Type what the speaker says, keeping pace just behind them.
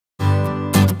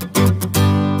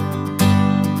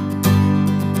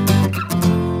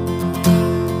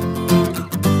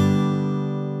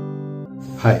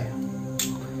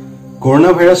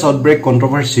Coronavirus outbreak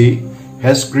controversy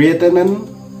has created an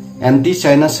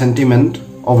anti-China sentiment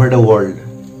over the world.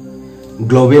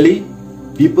 Globally,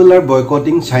 people are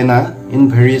boycotting China in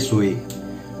various ways.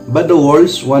 But the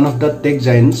world's one of the tech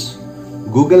giants,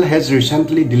 Google has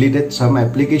recently deleted some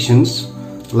applications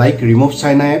like Remove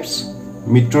China apps,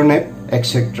 Mitron App,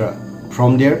 etc.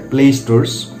 from their Play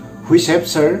stores, which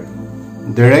apps are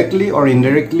directly or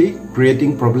indirectly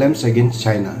creating problems against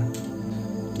China.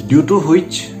 Due to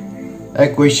which, a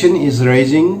question is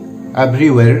rising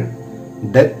everywhere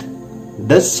that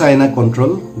does China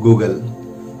control Google?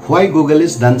 Why Google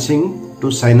is dancing to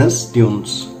China's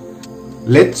tunes?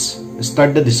 Let's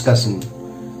start the discussion.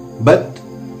 But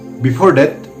before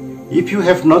that, if you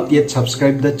have not yet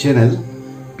subscribed the channel,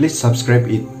 please subscribe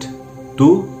it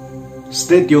to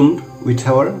stay tuned with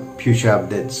our future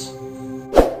updates.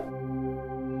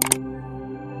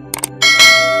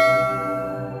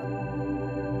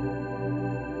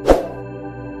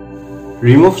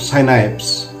 Remove China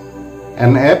apps,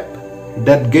 an app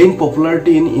that gained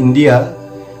popularity in India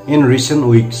in recent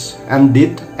weeks and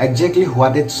did exactly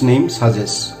what its name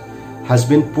suggests, has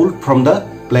been pulled from the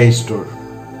Play Store.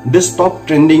 This top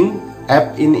trending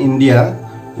app in India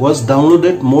was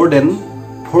downloaded more than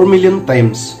 4 million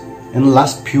times in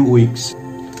last few weeks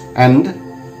and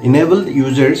enabled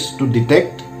users to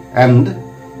detect and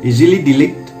easily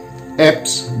delete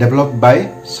apps developed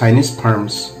by Chinese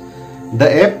firms.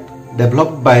 The app,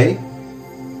 developed by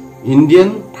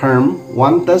Indian firm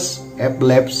OneTouch App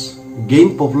Labs,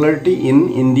 gained popularity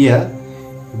in India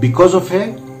because of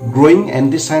a growing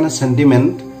anti-China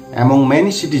sentiment among many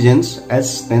citizens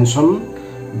as tension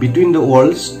between the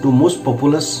world's two most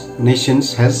populous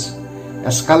nations has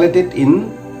escalated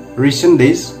in recent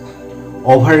days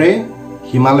over a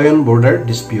Himalayan border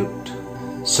dispute.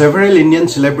 Several Indian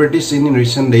celebrities in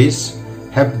recent days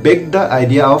have begged the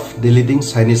idea of deleting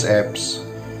Chinese apps.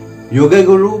 Yoga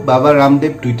Guru Baba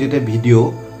Ramdev tweeted a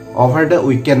video over the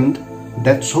weekend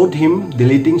that showed him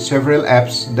deleting several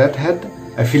apps that had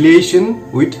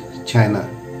affiliation with China.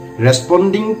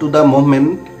 Responding to the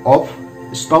movement of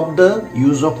Stop the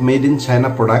Use of Made in China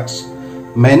products,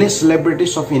 many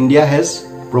celebrities of India has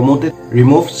promoted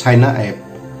Remove China app.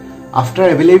 After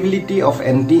availability of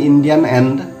anti-Indian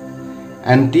and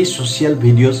anti-social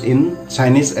videos in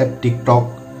Chinese app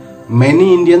TikTok,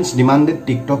 many Indians demanded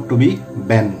TikTok to be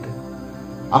banned.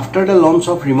 After the launch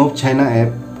of Remove China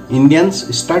app, Indians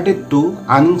started to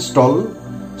uninstall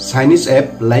Chinese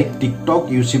app like TikTok,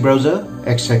 UC browser,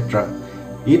 etc.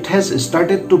 It has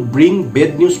started to bring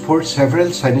bad news for several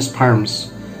Chinese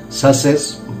firms such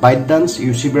as ByteDance,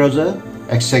 UC browser,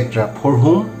 etc., for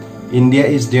whom India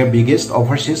is their biggest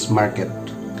overseas market.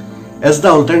 As the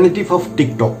alternative of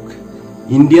TikTok,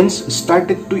 Indians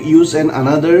started to use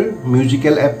another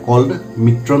musical app called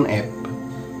Mitron App.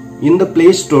 In the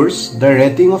Play stores, the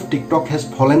rating of TikTok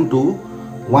has fallen to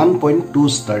 1.2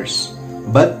 stars.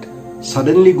 But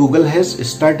suddenly Google has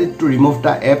started to remove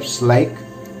the apps like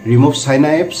Remove China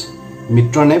apps,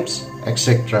 Mitron apps,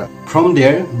 etc. from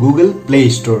their Google Play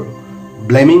Store,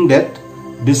 blaming that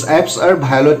these apps are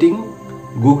violating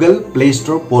Google Play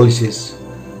Store policies.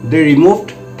 They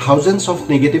removed thousands of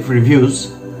negative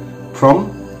reviews from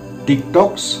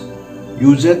TikTok's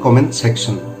user comment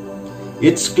section.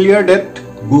 It's clear that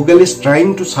Google is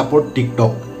trying to support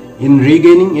TikTok in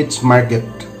regaining its market,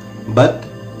 but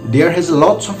there has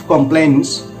lots of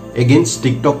complaints against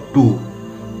TikTok too.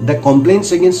 The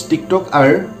complaints against TikTok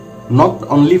are not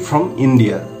only from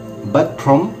India, but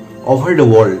from over the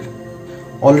world.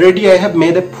 Already I have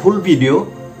made a full video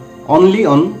only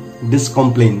on these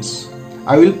complaints.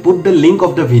 I will put the link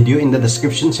of the video in the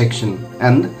description section,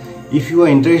 and if you are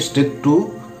interested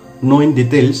to know in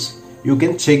details, you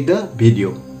can check the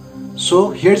video.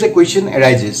 So here's a question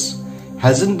arises.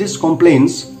 Hasn't these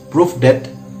complaints proved that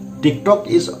TikTok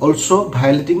is also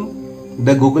violating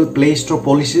the Google Play Store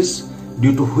policies,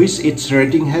 due to which its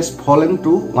rating has fallen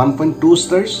to 1.2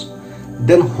 stars?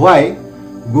 Then why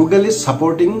Google is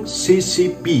supporting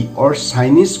CCP or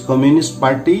Chinese Communist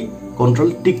Party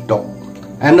controlled TikTok?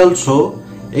 And also,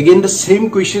 again the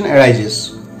same question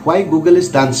arises. Why Google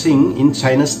is dancing in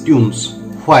China's tunes?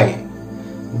 Why?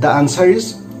 The answer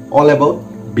is all about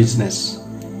business.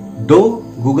 Though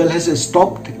Google has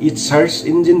stopped its search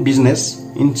engine business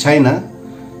in China,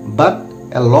 but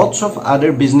a lots of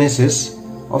other businesses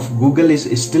of Google is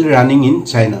still running in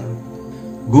China.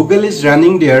 Google is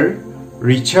running their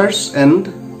research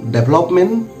and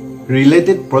development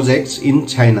related projects in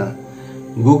China.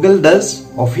 Google does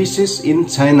offices in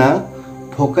China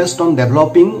focused on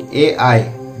developing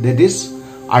AI, that is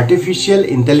artificial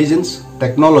intelligence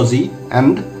technology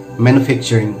and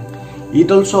manufacturing.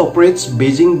 It also operates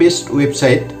Beijing-based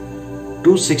website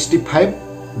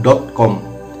 265.com.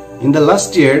 In the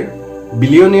last year,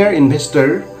 billionaire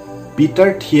investor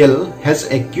Peter Thiel has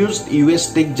accused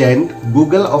US tech giant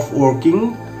Google of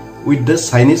working with the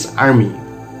Chinese army.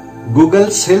 Google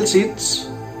sells its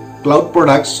cloud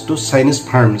products to Chinese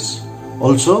firms.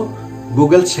 Also,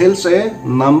 Google sells a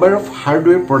number of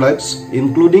hardware products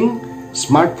including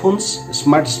smartphones,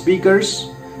 smart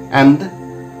speakers, and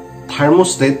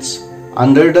thermostats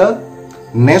under the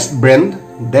Nest brand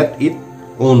that it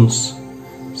owns.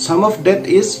 Some of that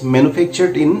is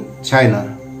manufactured in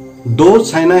China. Though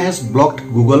China has blocked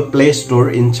Google Play Store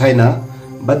in China,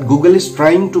 but Google is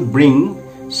trying to bring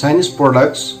Chinese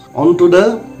products onto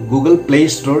the Google Play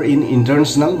Store in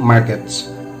international markets.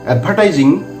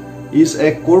 Advertising is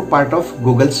a core part of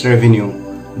Google's revenue.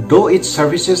 Though its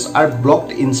services are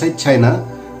blocked inside China,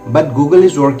 but Google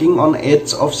is working on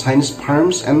ads of Chinese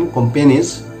firms and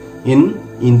companies in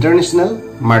international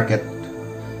market.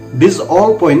 These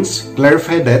all points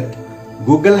clarify that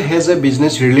Google has a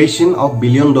business relation of $1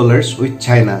 billion with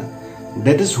China.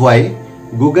 That is why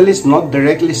Google is not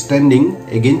directly standing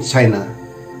against China.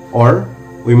 Or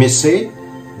we may say,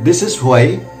 this is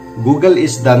why Google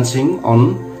is dancing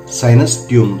on China's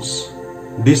tunes.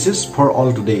 This is for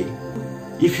all today.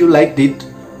 If you liked it,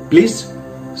 please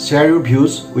share your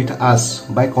views with us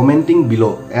by commenting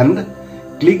below and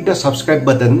click the subscribe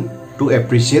button to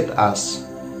appreciate us.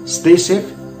 Stay safe,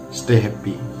 stay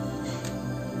happy.